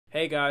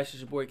Hey guys,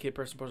 it's your boy Kid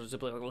Person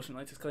Zip like Lotion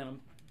like this claim. I'm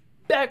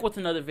back with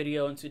another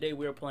video, and today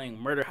we are playing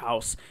Murder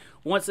House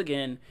once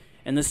again.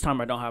 And this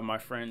time I don't have my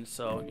friends,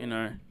 so you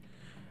know,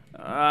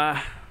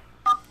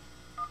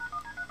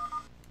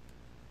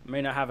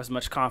 may not have as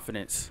much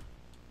confidence.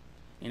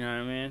 You know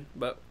what I mean?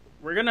 But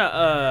we're gonna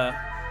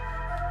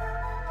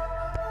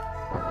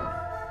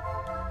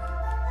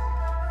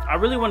I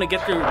really want to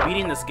get through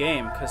beating this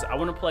game because I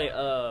want to play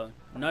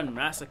Nun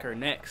Massacre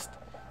next,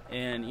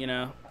 and you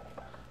know,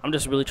 I'm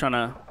just really trying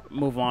to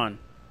move on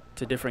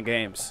to different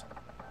games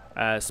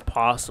as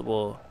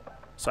possible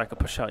so I can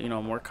push out, you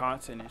know, more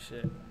content and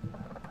shit.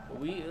 But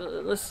we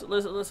let's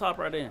hop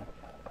right in.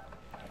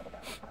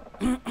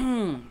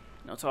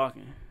 No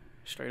talking,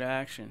 straight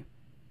action.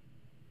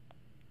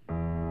 All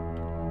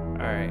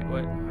right,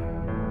 what?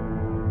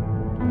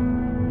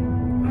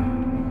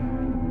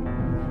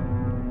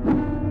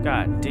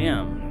 God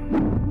damn.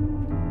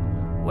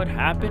 What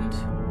happened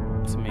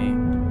to me?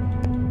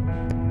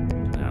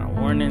 Got a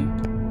warning.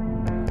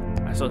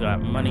 I still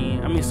got money.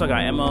 I mean, still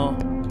got ammo.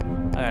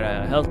 I got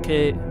a health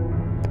kit.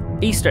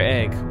 Easter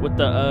egg with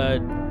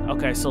the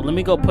okay, so let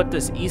me go put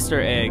this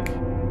Easter egg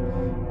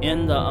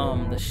in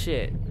the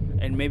shit,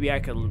 and maybe I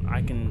can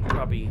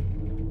probably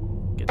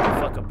get the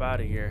fuck up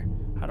out of here.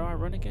 How do I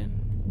run again?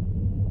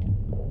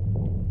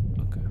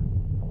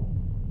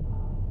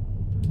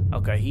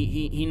 Okay,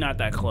 he not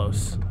that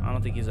close. I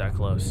don't think he's that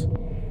close.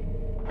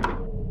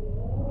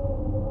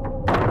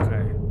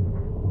 Okay.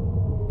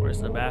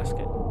 Where's the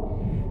basket?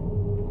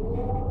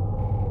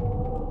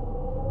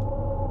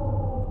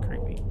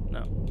 Creepy.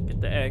 No.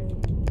 Get the egg.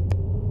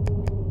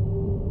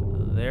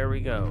 There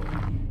we go.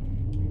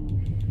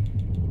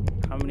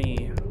 How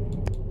many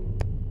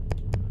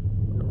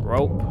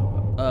rope?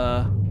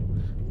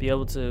 Be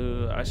able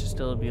to, I should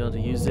still be able to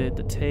use it.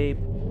 The tape.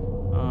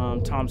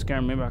 Tom's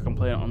camera, maybe I can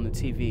play it on the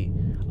TV.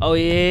 Oh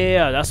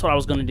yeah, that's what I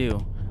was gonna do.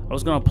 I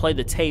was gonna play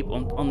the tape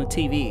on the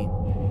TV.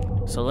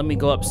 So let me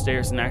go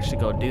upstairs and actually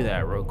go do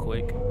that real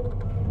quick.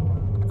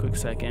 Quick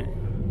second.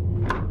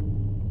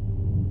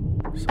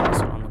 So that's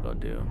what I'm gonna go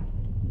do.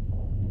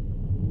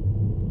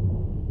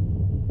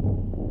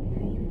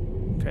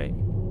 Okay.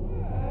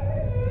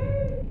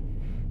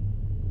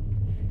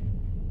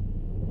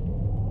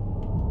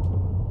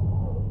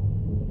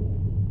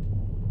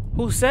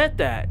 Who said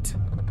that?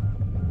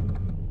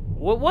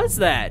 What was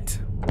that?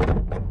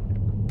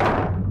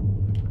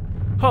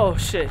 Oh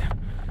shit.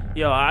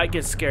 Yo, I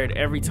get scared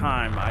every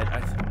time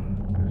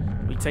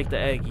we take the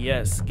egg.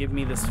 Yes, give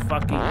me this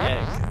fucking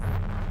egg.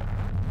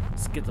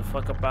 Let's get the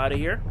fuck up out of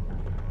here.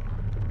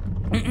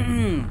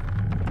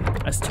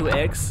 That's 2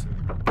 eggs.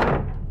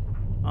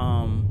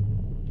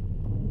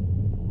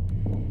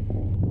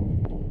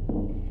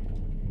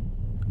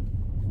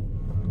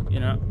 You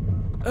know.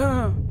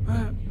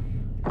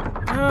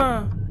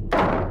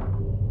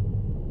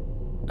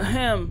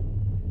 Ahem.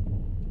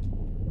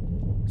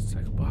 Let's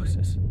take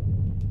boxes.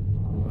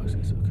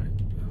 Okay.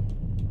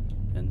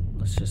 And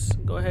let's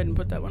just go ahead and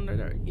put that one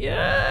there.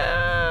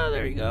 Yeah,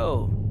 there you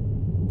go.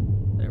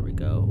 There we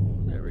go.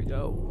 There we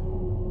go.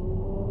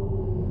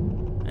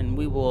 And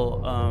we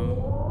will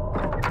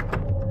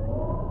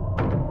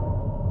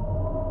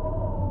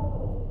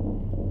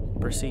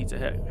proceed to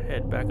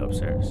head back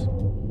upstairs.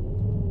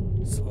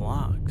 It's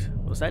locked.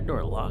 Was that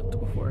door locked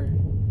before?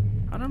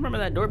 I don't remember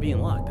that door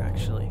being locked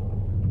actually.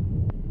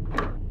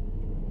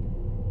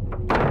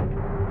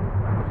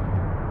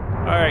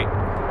 All right.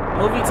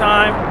 Movie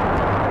time.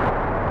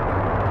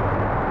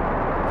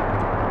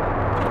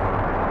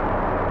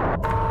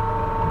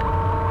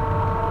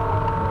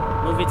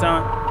 Movie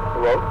time.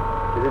 Hello?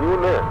 Is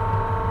anyone there?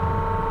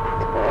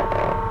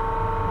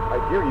 I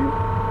hear you.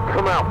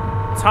 Come out.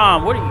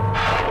 Tom, what are you?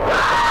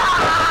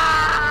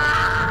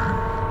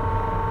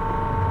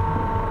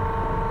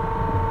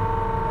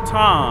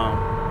 Tom.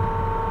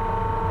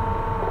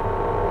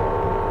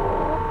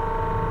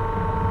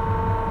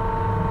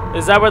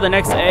 Is that where the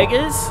next egg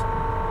is?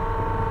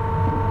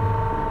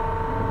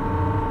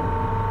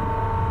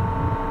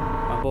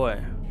 Boy.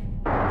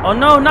 Oh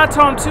no, not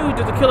Tom too.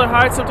 Did the killer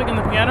hide something in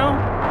the piano?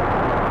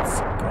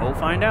 Let's go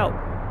find out.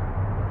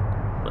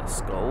 Let's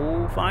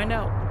go find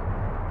out.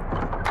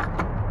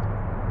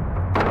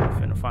 I'm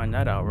finna find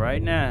that out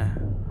right now.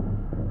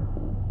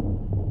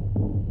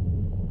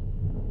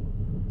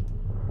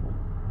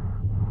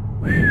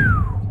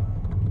 Whew.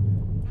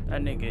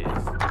 That nigga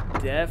is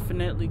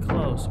definitely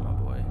close, my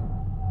boy.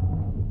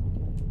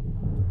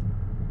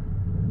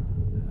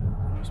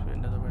 There must be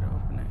another way to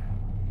open it.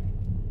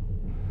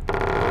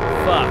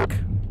 Fuck.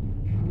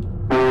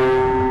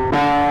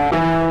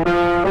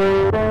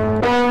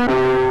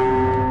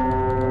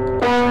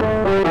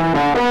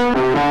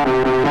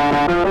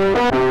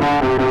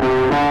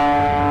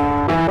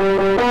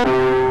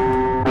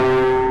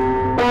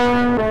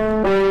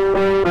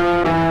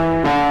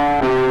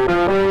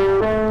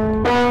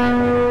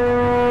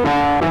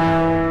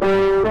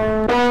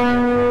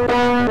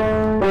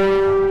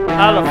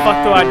 How the fuck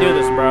do I do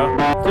this, bro?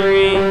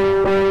 3,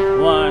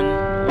 1,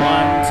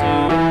 1, 2,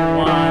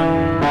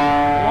 1.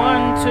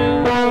 1,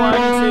 2, 1,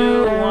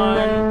 2,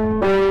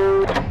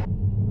 1.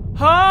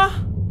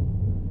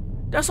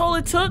 That's all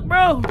it took,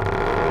 bro.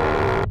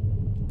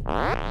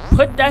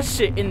 Put that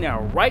shit in there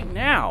right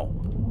now.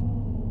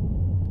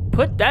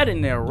 Put that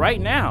in there right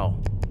now.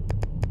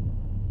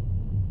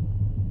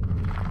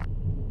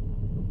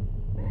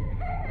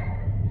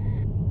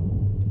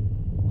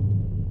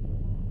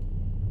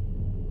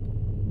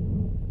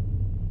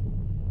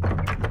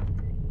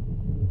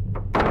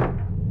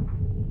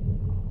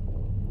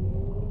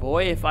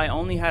 Boy, if I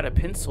only had a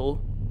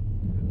pencil,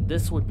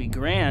 this would be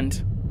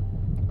grand.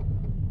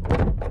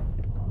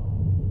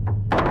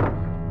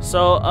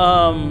 So,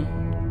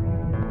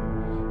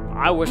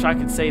 I wish I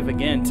could save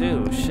again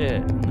too.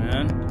 Shit,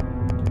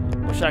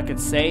 man. Wish I could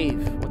save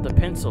with the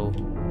pencil.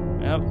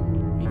 Yep,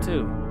 me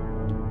too.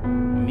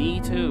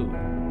 Me too.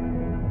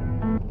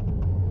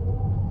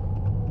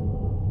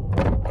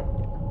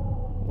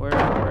 Where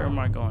am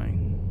I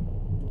going?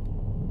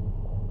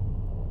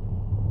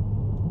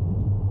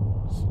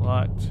 It's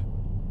locked.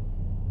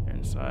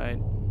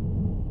 Inside.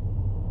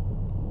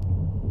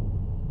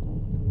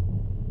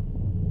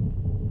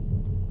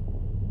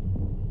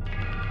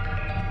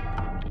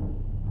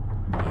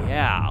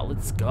 Yeah,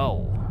 let's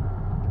go.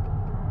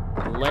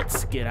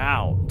 Let's get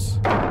out.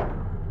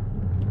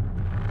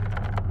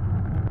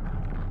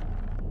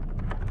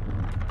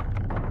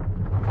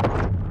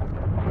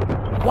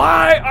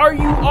 Why are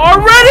you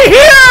already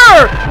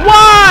here?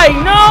 Why?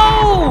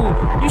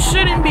 No! You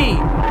shouldn't be.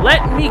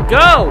 Let me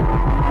go.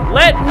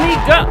 Let me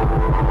go.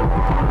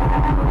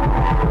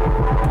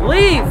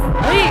 Leave.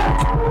 Leave.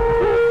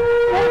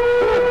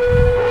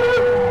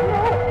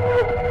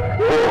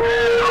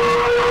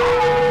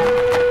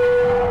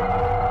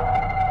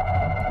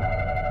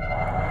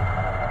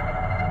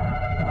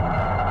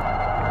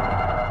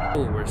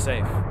 Oh, we're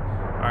safe.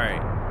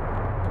 Alright.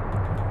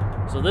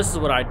 So this is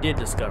what I did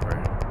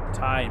discover.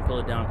 Tie and pull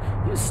it down.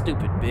 You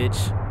stupid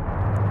bitch.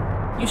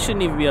 You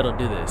shouldn't even be able to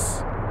do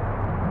this.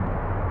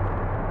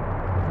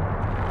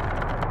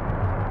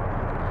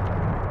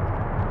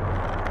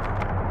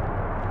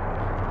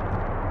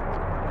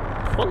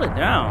 Pull it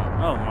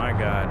down. Oh my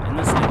god. And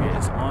this nigga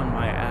is on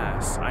my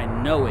ass. I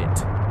know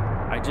it.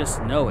 I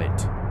just know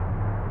it.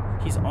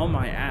 He's on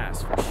my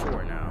ass for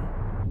sure now.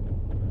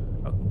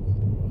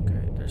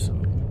 Okay, there's some.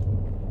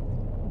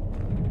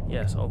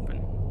 Yes, open.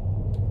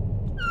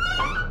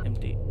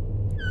 Empty.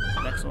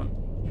 Next one.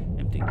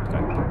 Empty.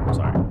 Okay.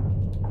 Sorry.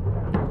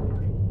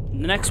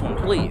 The next one,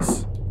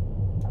 please.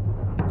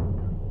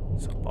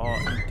 It's all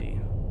empty.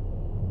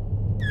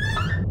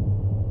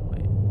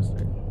 Wait, what's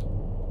there?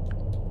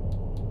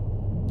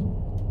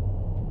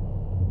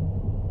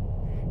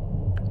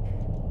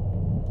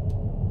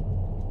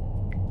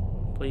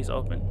 Please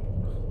open.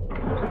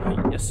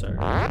 Yes, sir.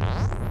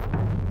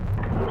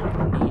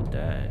 Need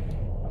that.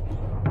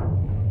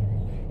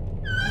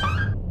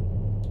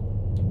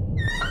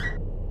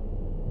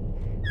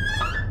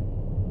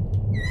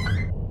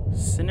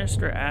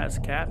 Sinister ass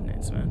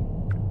cabinets, man.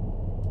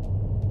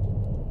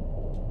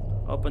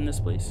 Open this,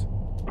 please.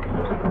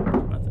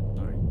 Nothing.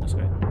 Alright, that's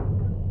okay.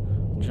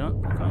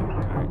 Junk. Okay.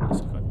 Alright,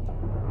 that's okay.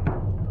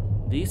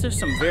 These are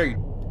some very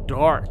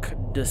dark,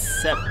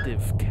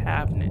 deceptive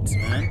cabinets,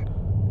 man.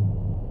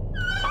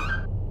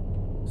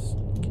 Let's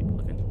keep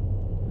looking.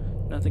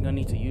 Nothing I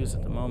need to use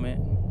at the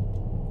moment.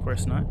 Of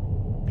course not.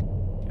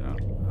 You know,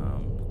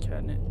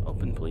 cabinet.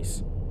 Open,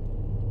 please.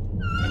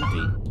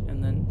 Empty.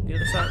 And then the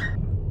other side.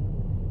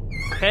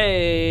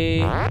 Hey,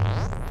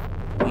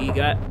 we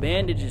got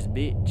bandages,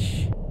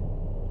 bitch.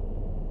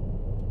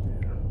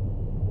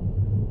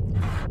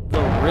 The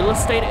real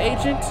estate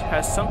agent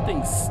has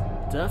something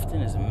stuffed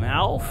in his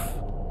mouth.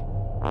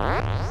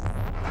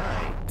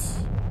 Right.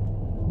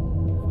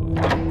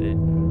 Unlocked it.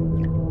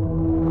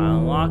 I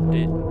unlocked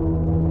it.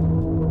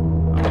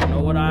 I don't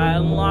know what I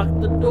unlocked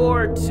the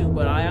door to,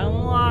 but I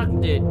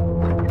unlocked it.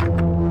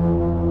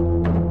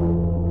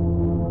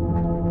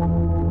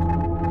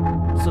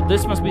 So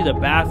this must be the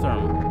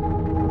bathroom.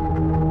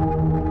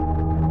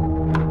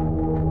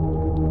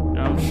 And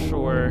I'm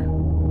sure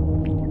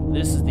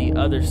this is the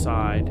other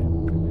side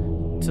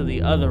to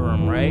the other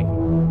room, right?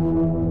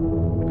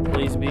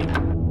 Please be.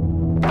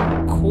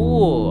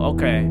 Cool.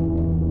 Okay.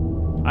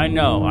 I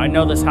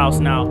know this house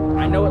now.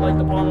 I know it like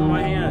the palm of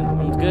my hand.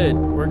 I'm good.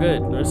 We're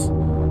good. Let's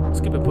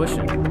keep it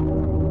pushing.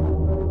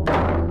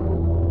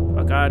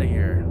 Fuck out of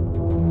here.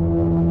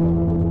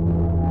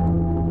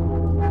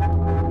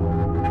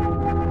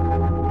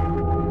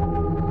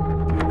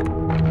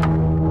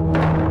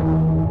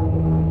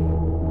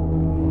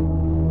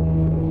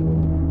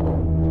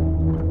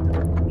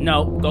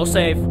 No, go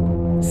save.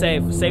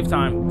 Save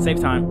time.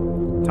 Save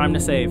time. Time to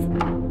save.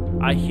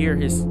 I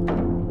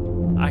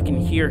can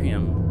hear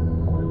him.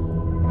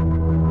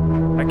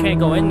 I can't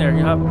go in there.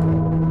 Yup.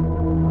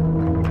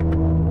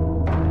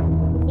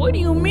 What do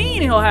you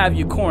mean he'll have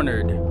you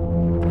cornered?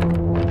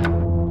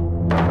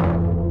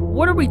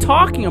 What are we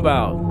talking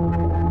about?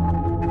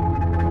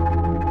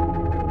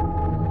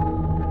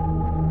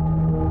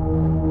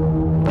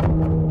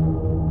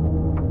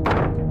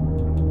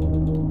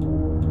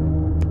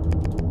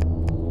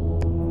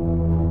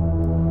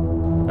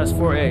 That's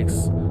 4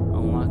 eggs.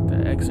 Unlock the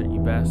exit,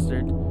 you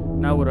bastard.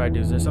 Now what do I do?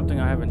 Is there something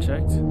I haven't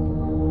checked?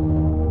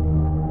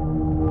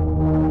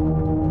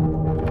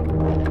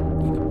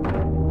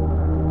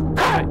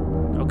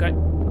 Okay.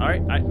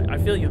 Alright, I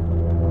feel you.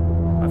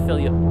 I feel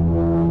you.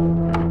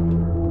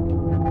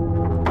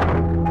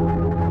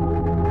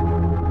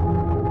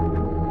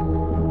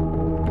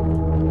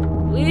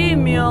 Leave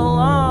me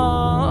alone.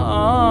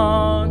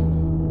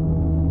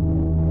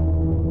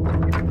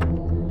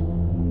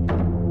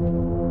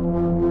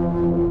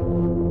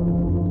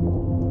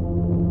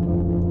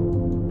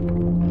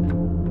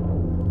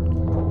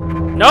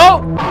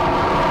 No!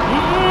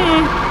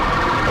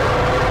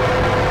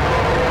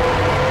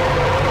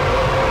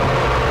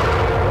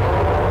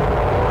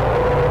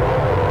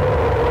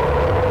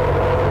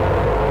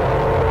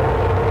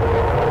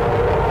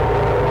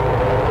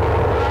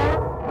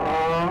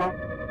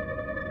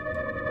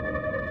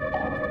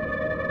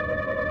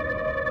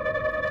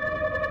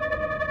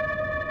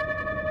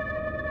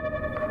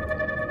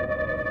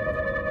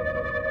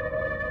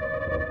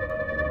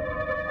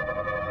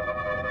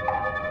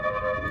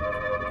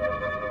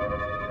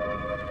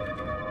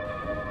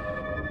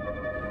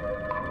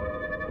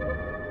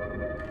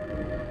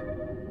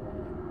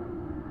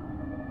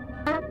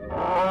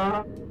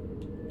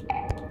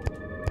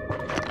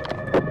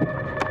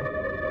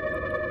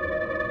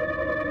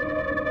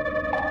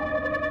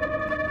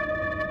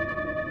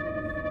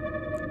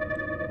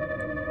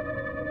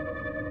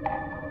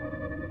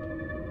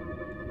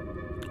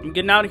 I'm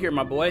getting out of here,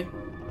 my boy.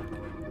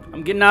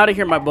 I'm getting out of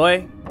here, my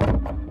boy.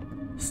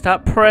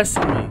 Stop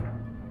pressing me.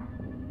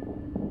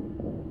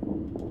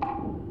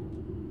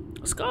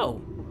 Let's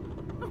go.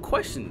 No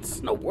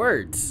questions, no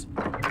words.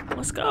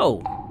 Let's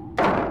go.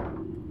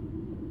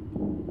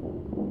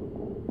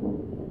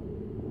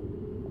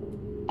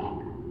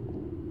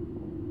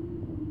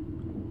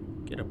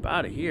 Get up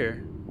out of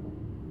here.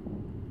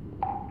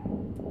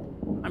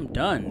 I'm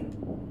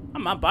done.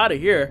 I'm up out of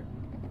here.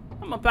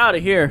 I'm up out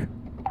of here.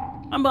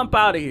 I'm up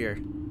out of here.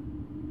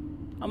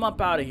 I'm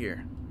up out of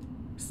here.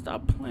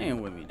 Stop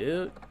playing with me,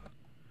 dude.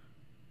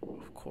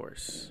 Of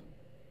course.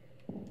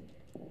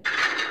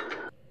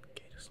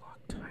 Gate is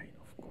locked tight.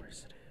 Of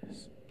course it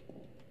is.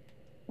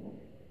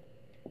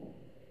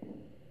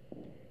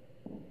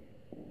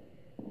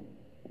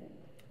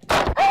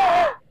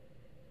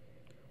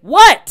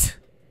 What?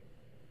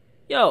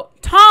 Yo,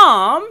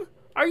 Tom?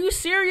 Are you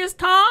serious,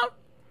 Tom?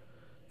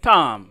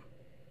 Tom.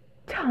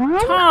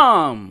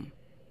 Tom.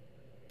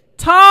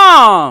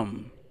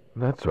 Tom!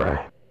 That's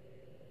right.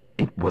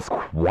 It was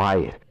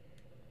quiet.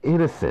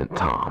 Innocent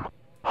Tom.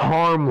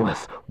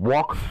 Harmless.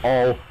 Walk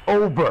all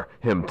over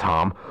him,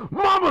 Tom.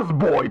 Mama's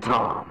boy,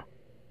 Tom!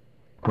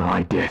 Well,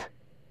 I did.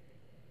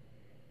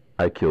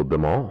 I killed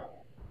them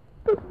all.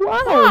 But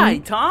why? Why,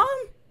 Tom?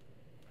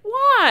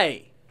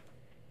 Why?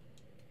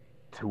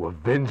 To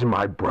avenge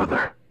my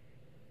brother.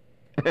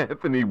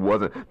 Anthony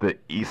wasn't the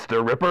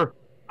Easter Ripper.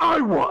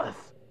 I was!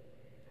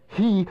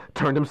 He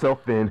turned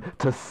himself in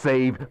to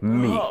save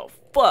me. Oh,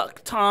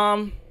 fuck,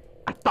 Tom.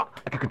 I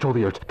thought I could control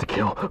the urge to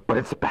kill, but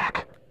it's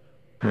back.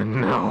 And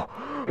now,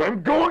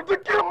 I'm going to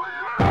kill you!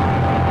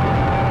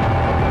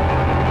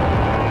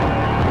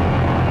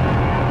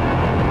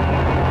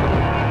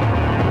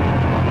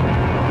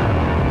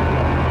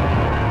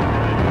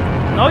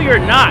 No, you're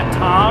not,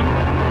 Tom.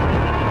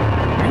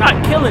 You're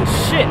not killing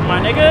shit, my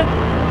nigga.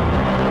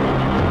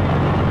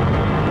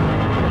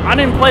 I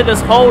didn't play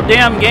this whole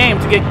damn game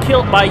to get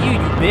killed by you, you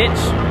bitch.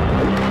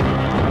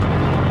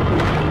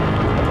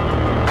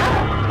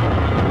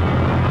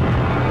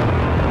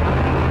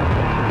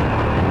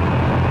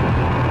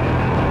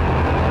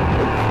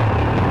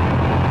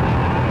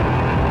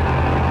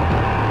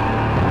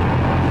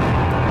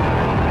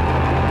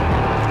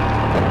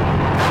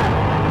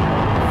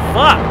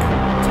 Fuck.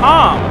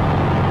 Tom.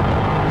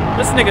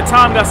 This nigga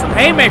Tom got some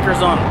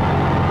haymakers on him.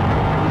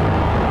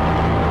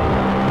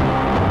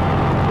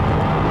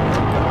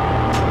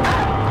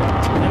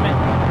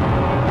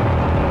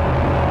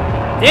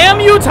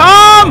 Damn you,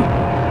 Tom!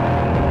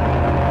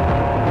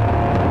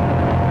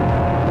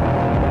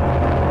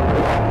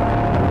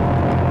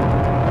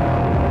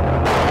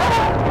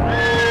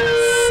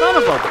 Son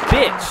of a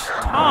bitch,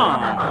 Tom.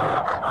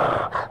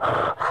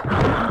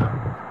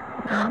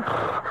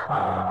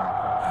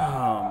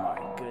 Oh my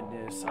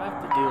goodness, I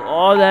have to do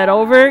all that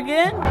over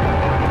again?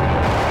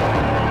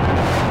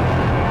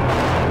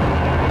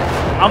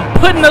 I'm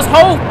putting this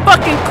whole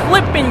fucking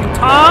clip in you,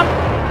 Tom.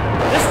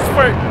 This is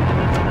for...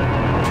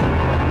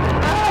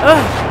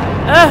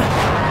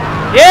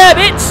 Yeah,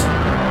 bitch!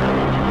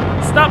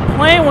 Stop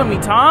playing with me,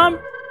 Tom.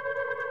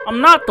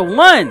 I'm not the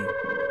one.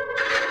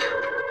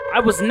 I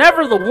was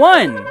never the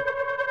one.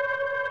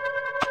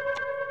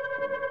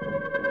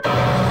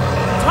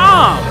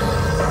 Tom!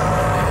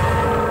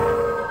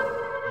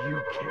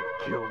 You can't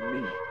kill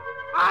me.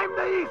 I'm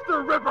the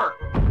Easter Ripper!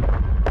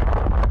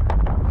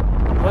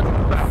 What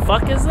the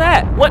fuck is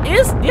that? What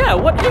is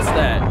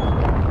that?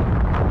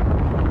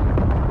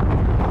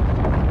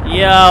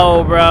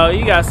 Yo, bro,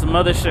 you got some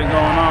other shit going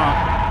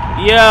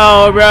on.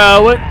 Yo,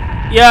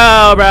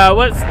 bro,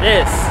 what's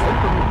this?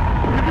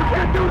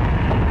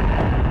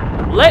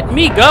 Let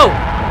me go.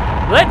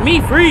 Let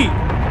me free.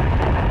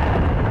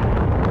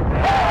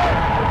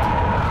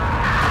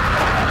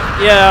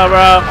 Yeah,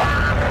 bro.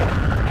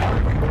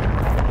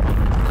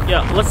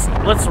 Yeah,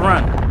 let's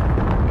run.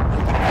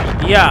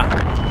 Yeah.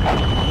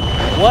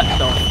 What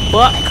the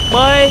fuck,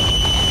 boy?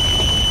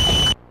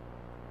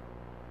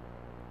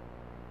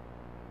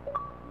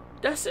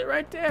 That's it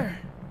right there.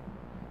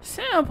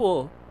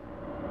 Sample.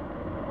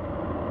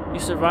 You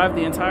survived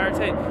the entire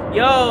tape.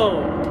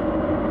 Yo.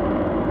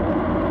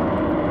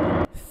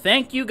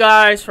 Thank you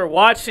guys for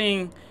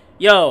watching.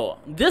 Yo,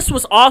 this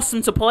was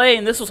awesome to play,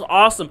 and this was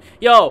awesome.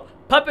 Yo,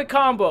 Puppet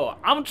Combo.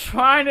 I'm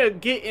trying to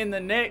get in the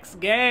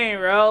next game,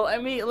 bro.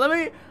 Let me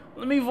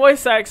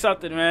voice act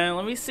something, man.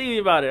 Let me see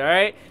about it, all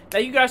right?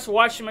 Thank you guys for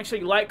watching. Make sure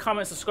you like,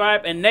 comment,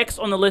 subscribe. And next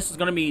on the list is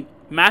going to be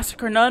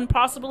Massacre Nun,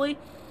 possibly.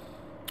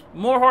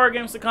 More horror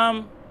games to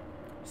come.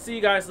 See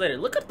you guys later.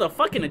 Look at the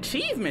fucking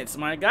achievements,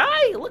 my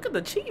guy. Look at the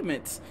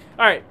achievements.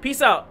 All right,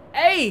 peace out.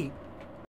 Hey!